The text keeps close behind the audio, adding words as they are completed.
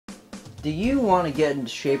Do you want to get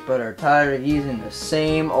into shape but are tired of using the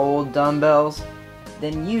same old dumbbells?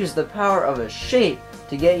 Then use the power of a shape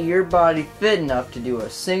to get your body fit enough to do a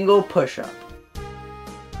single push-up.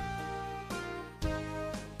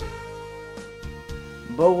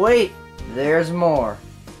 But wait, there's more.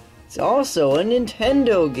 It's also a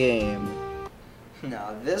Nintendo game.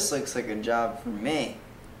 Now this looks like a job for me.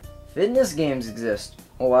 Fitness games exist.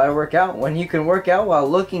 Why work out when you can work out while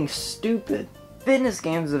looking stupid? Fitness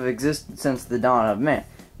games have existed since the dawn of man,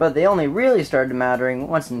 but they only really started mattering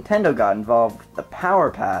once Nintendo got involved with the Power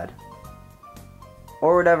Pad.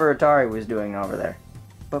 Or whatever Atari was doing over there.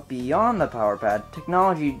 But beyond the Power Pad,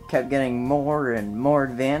 technology kept getting more and more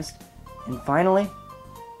advanced, and finally,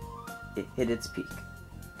 it hit its peak.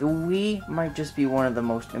 The Wii might just be one of the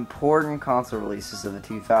most important console releases of the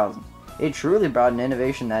 2000s. It truly brought an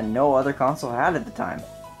innovation that no other console had at the time.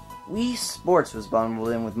 Wii Sports was bundled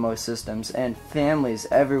in with most systems, and families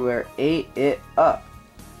everywhere ate it up.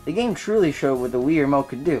 The game truly showed what the Wii remote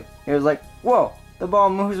could do. It was like, whoa, the ball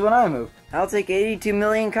moves when I move. I'll take 82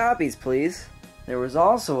 million copies, please. There was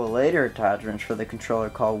also a later attachment for the controller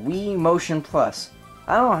called Wii Motion Plus.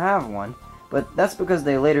 I don't have one, but that's because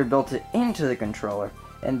they later built it into the controller,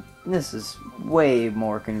 and this is way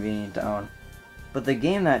more convenient to own. But the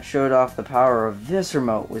game that showed off the power of this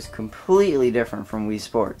remote was completely different from Wii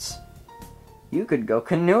Sports. You could go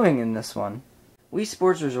canoeing in this one. Wii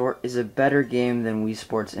Sports Resort is a better game than Wii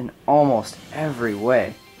Sports in almost every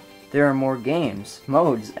way. There are more games,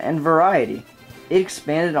 modes, and variety. It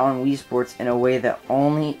expanded on Wii Sports in a way that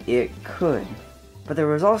only it could. But there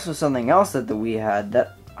was also something else that the Wii had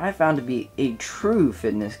that I found to be a true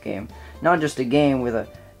fitness game, not just a game with a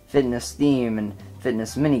fitness theme and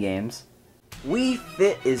fitness minigames. Wii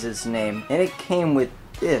Fit is its name, and it came with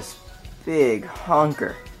this big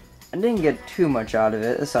hunker. I didn't get too much out of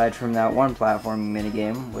it, aside from that one platforming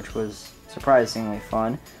minigame, which was surprisingly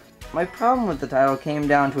fun. My problem with the title came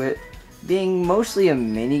down to it being mostly a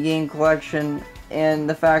minigame collection, and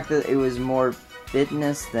the fact that it was more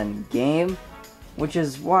fitness than game, which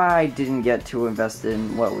is why I didn't get too invested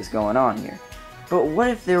in what was going on here. But what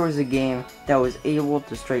if there was a game that was able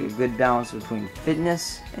to strike a good balance between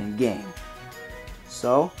fitness and game?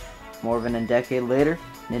 So, more than a decade later,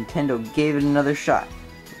 Nintendo gave it another shot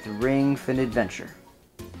with Ring Fit Adventure.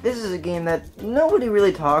 This is a game that nobody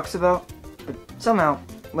really talks about, but somehow,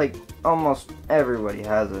 like, almost everybody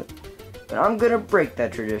has it. But I'm gonna break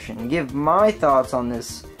that tradition and give my thoughts on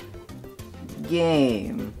this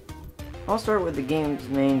game. I'll start with the game's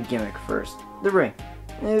main gimmick first, the ring.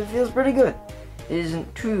 It feels pretty good. It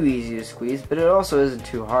isn't too easy to squeeze, but it also isn't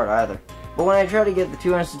too hard either. But when I try to get the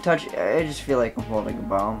two ends to touch, I just feel like I'm holding a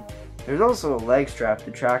bomb. There's also a leg strap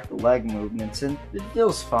to track the leg movements, and it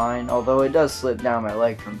feels fine, although it does slip down my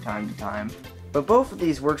leg from time to time. But both of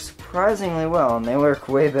these work surprisingly well, and they work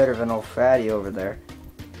way better than old Fatty over there.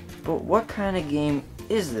 But what kind of game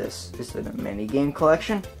is this? Is it a mini-game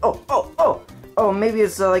collection? Oh, maybe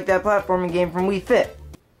it's like that platforming game from Wii Fit.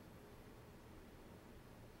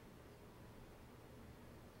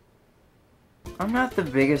 I'm not the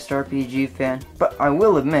biggest RPG fan, but I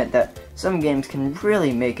will admit that some games can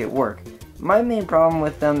really make it work. My main problem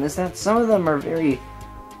with them is that some of them are very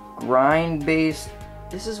grind-based.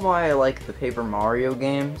 This is why I like the Paper Mario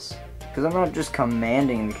games, because I'm not just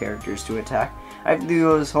commanding the characters to attack. I have to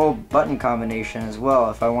do this whole button combination as well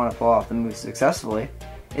if I want to pull off the move successfully.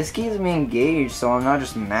 This keeps me engaged, so I'm not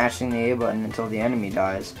just mashing the A button until the enemy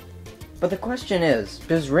dies. But the question is,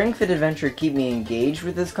 does Ring Fit Adventure keep me engaged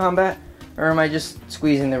with this combat? Or am I just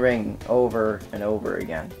squeezing the ring over and over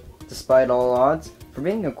again? Despite all odds, for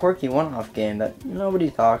being a quirky one-off game that nobody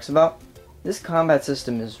talks about, this combat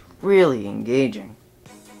system is really engaging.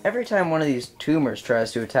 Every time one of these tumors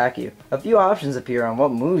tries to attack you, a few options appear on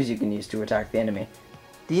what moves you can use to attack the enemy.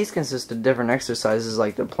 These consist of different exercises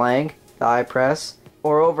like the plank, thigh press,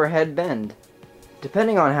 or overhead bend.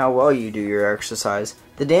 Depending on how well you do your exercise,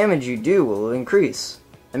 the damage you do will increase.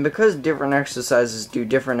 And because different exercises do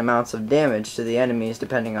different amounts of damage to the enemies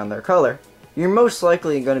depending on their color, you're most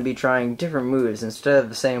likely going to be trying different moves instead of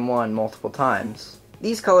the same one multiple times.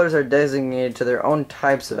 These colors are designated to their own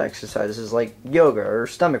types of exercises like yoga or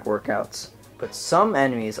stomach workouts. But some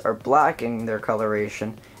enemies are black in their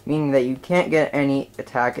coloration, meaning that you can't get any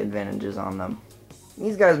attack advantages on them.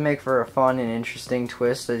 These guys make for a fun and interesting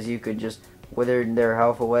twist, as you could just wither their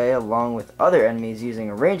health away along with other enemies using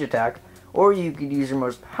a range attack, or you could use your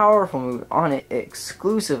most powerful move on it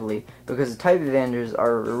exclusively because the type advantages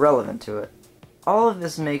are irrelevant to it. All of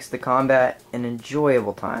this makes the combat an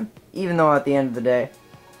enjoyable time, even though at the end of the day,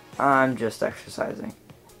 I'm just exercising.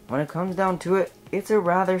 When it comes down to it, it's a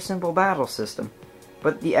rather simple battle system.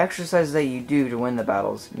 but the exercises that you do to win the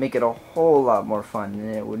battles make it a whole lot more fun than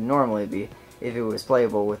it would normally be if it was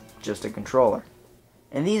playable with just a controller.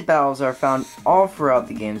 And these battles are found all throughout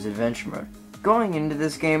the game's adventure mode. Going into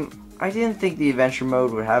this game, I didn't think the adventure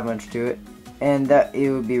mode would have much to it, and that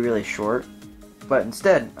it would be really short, but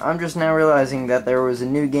instead, I'm just now realizing that there was a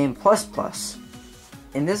new game plus.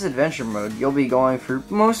 In this adventure mode, you'll be going through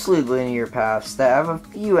mostly linear paths that have a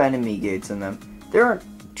few enemy gates in them. There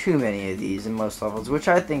aren't too many of these in most levels, which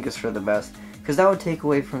I think is for the best, because that would take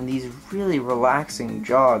away from these really relaxing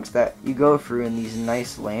jogs that you go through in these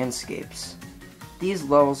nice landscapes. These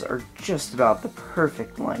levels are just about the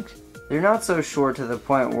perfect length. They're not so short to the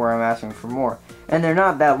point where I'm asking for more, and they're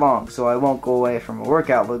not that long, so I won't go away from a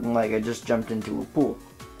workout looking like I just jumped into a pool.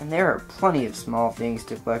 And there are plenty of small things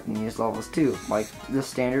to collect in these levels too, like the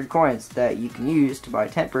standard coins that you can use to buy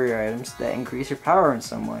temporary items that increase your power in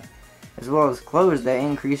some way, as well as clothes that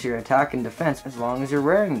increase your attack and defense as long as you're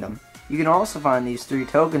wearing them. You can also find these 3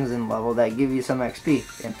 tokens in the level that give you some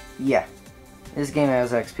XP, and yeah, this game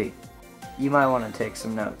has XP. You might want to take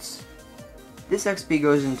some notes. This XP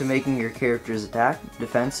goes into making your character's attack,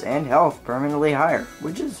 defense, and health permanently higher,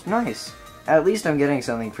 which is nice. At least I'm getting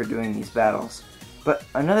something for doing these battles. But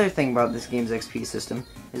another thing about this game's XP system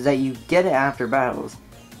is that you get it after battles,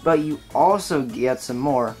 but you also get some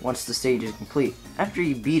more once the stage is complete. After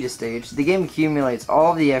you beat a stage, the game accumulates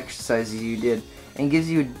all the exercises you did and gives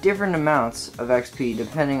you different amounts of XP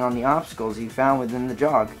depending on the obstacles you found within the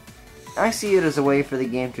jog. I see it as a way for the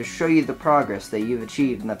game to show you the progress that you've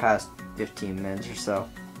achieved in the past 15 minutes or so.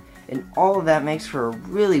 And all of that makes for a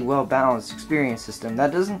really well balanced experience system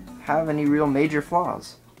that doesn't have any real major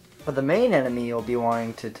flaws. But the main enemy you'll be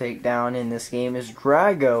wanting to take down in this game is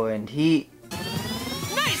Drago, and he...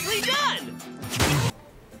 Nicely done!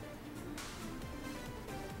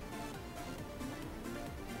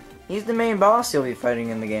 He's the main boss you'll be fighting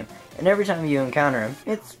in the game, and every time you encounter him,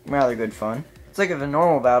 it's rather good fun. It's like if a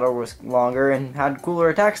normal battle was longer and had cooler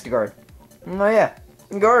attacks to guard. Oh yeah,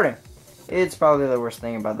 guarding. It's probably the worst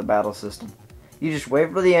thing about the battle system. You just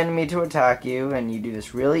wait for the enemy to attack you, and you do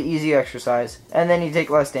this really easy exercise, and then you take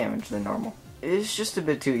less damage than normal. It's just a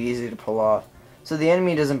bit too easy to pull off, so the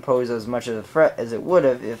enemy doesn't pose as much of a threat as it would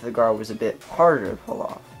have if the guard was a bit harder to pull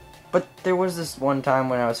off. But there was this one time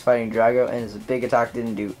when I was fighting Drago, and his big attack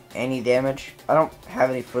didn't do any damage. I don't have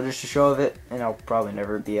any footage to show of it, and I'll probably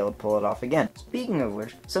never be able to pull it off again. Speaking of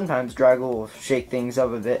which, sometimes Drago will shake things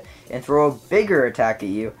up a bit and throw a bigger attack at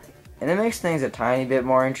you, and it makes things a tiny bit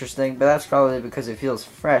more interesting, but that's probably because it feels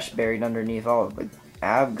fresh buried underneath all of the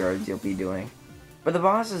ab guards you'll be doing. But the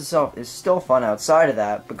boss itself is still fun outside of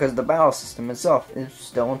that because the battle system itself is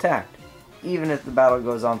still intact, even if the battle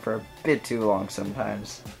goes on for a bit too long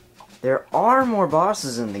sometimes. There are more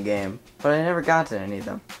bosses in the game, but I never got to any of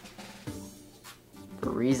them, for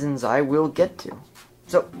reasons I will get to.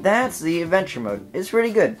 So that's the adventure mode. It's pretty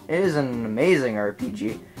good. It is an amazing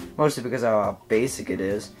RPG, mostly because of how basic it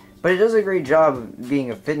is, but it does a great job of being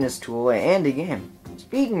a fitness tool and a game.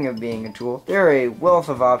 Speaking of being a tool, there are a wealth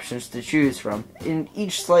of options to choose from, and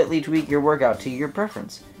each slightly tweak your workout to your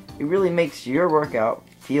preference. It really makes your workout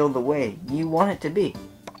feel the way you want it to be.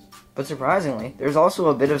 But surprisingly, there's also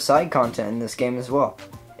a bit of side content in this game as well.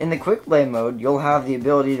 In the quick play mode, you'll have the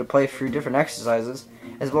ability to play through different exercises,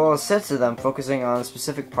 as well as sets of them focusing on a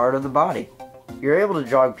specific part of the body. You're able to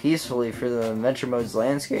jog peacefully through the adventure mode's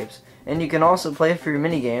landscapes, and you can also play through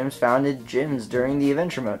minigames found in gyms during the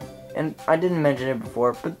adventure mode. And I didn't mention it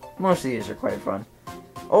before, but most of these are quite fun.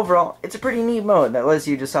 Overall, it's a pretty neat mode that lets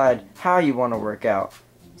you decide how you want to work out.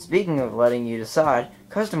 Speaking of letting you decide,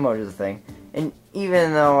 custom mode is a thing, and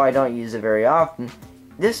even though I don't use it very often,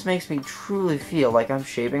 this makes me truly feel like I'm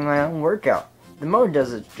shaping my own workout. The mode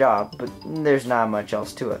does its job, but there's not much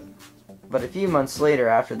else to it. But a few months later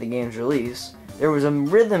after the game's release, there was a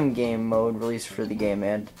rhythm game mode released for the game,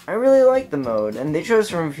 and I really liked the mode, and they chose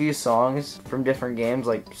from a few songs from different games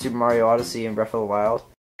like Super Mario Odyssey and Breath of the Wild.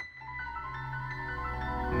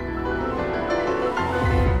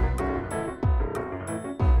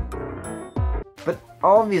 But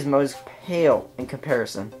all of these modes pale in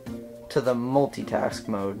comparison to the multitask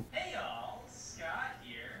mode. Hey y'all, Scott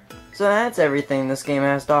here. So that's everything this game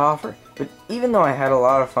has to offer. But even though I had a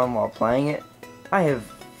lot of fun while playing it, I have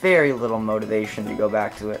very little motivation to go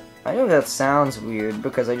back to it. I know that sounds weird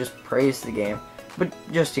because I just praised the game, but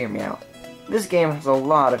just hear me out. This game has a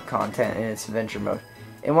lot of content in its adventure mode,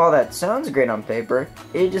 and while that sounds great on paper,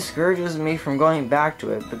 it discourages me from going back to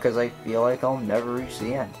it because I feel like I'll never reach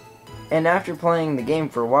the end. And after playing the game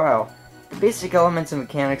for a while, the basic elements and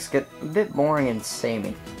mechanics get a bit boring and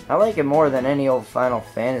samey. I like it more than any old Final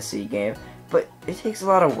Fantasy game, but it takes a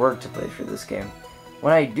lot of work to play through this game.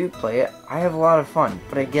 When I do play it, I have a lot of fun,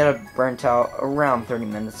 but I get burnt out around 30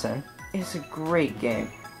 minutes in. It's a great game,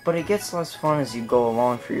 but it gets less fun as you go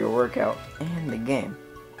along for your workout and the game.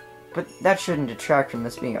 But that shouldn't detract from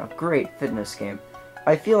this being a great fitness game.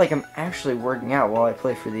 I feel like I'm actually working out while I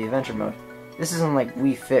play for the adventure mode. This isn't like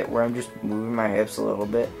Wii Fit where I'm just moving my hips a little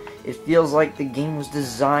bit. It feels like the game was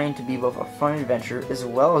designed to be both a fun adventure as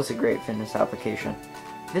well as a great fitness application.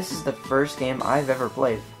 This is the first game I've ever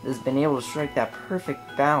played that has been able to strike that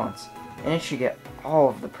perfect balance, and it should get all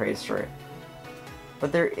of the praise for it.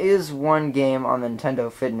 But there is one game on the Nintendo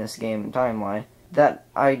Fitness game timeline that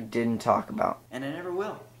I didn't talk about. And I never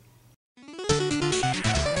will.